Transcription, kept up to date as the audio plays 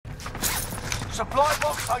Supply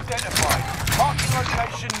box identified. Marking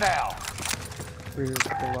location now.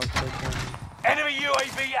 Enemy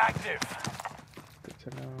UAV active. Good to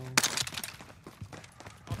know.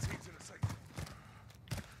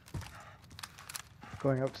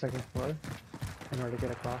 Going up second floor in order to get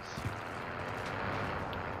across.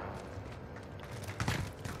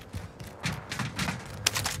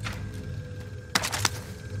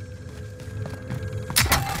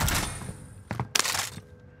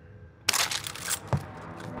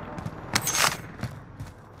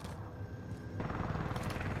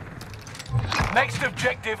 Next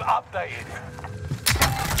objective updated.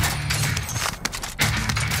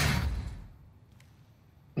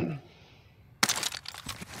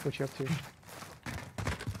 What you up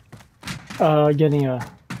to? Getting a...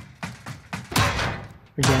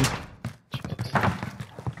 Again.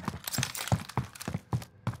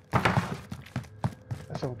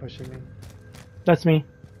 That's someone pushing me. That's me.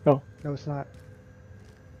 Oh. No, it's not.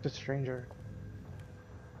 Just a stranger.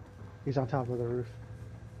 He's on top of the roof.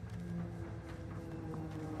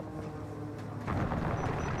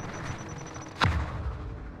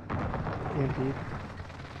 EMP.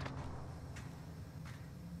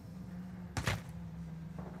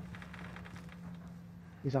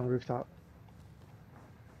 He's on the rooftop.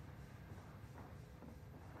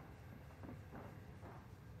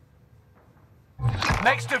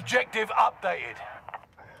 Next objective updated.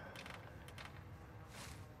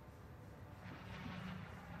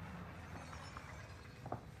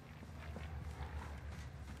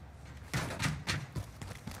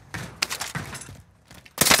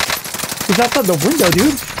 He's outside the window,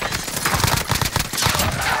 dude.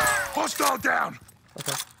 Hostile down.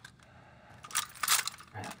 Okay.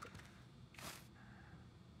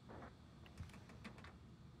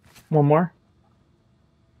 One more.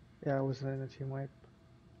 Yeah, I wasn't in a team wipe.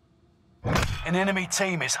 An enemy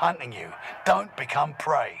team is hunting you. Don't become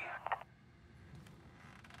prey.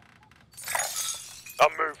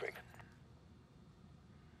 I'm moving.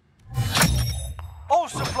 All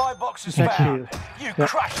supply boxes Next to found. You Yep.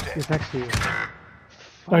 crushed it. He's next to you.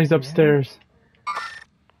 Oh, he's Fuck, upstairs.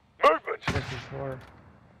 Movement. Man. Second floor.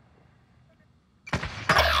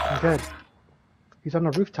 I'm good. He's on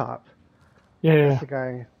the rooftop. Yeah. That's the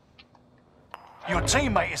guy. Your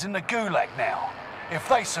teammate is in the gulag now. If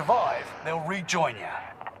they survive, they'll rejoin you.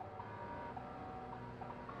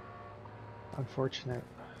 Unfortunate.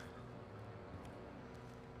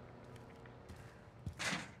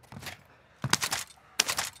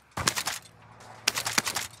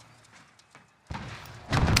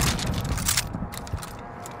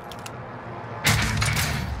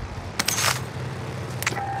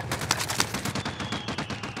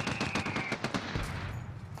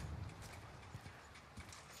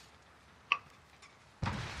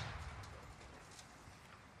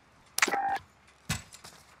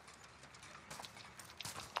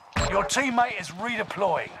 Your teammate is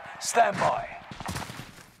redeploying. Stand by.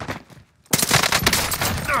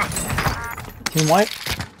 Team white.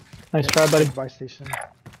 Nice try, buddy. Buy station.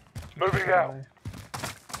 Moving out.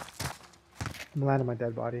 I'm landing my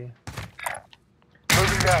dead body.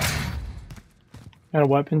 Moving out. Got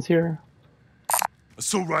weapons here.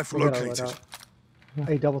 Assault rifle We gotta load located. up.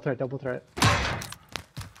 Hey, double threat, double threat.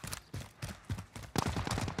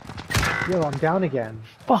 Yo, I'm down again.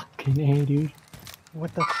 Fucking A, dude.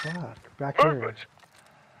 What the fuck? Back here. Movement.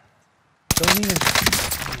 Don't even.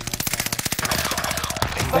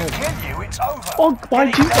 If they kill you, it's over. Oh, why'd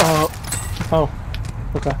Get you? it done. Oh.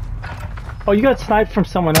 Okay. Oh, you got sniped from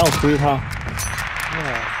someone else, dude, huh?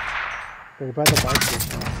 Yeah. They're by the bike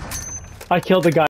station. I killed the guy.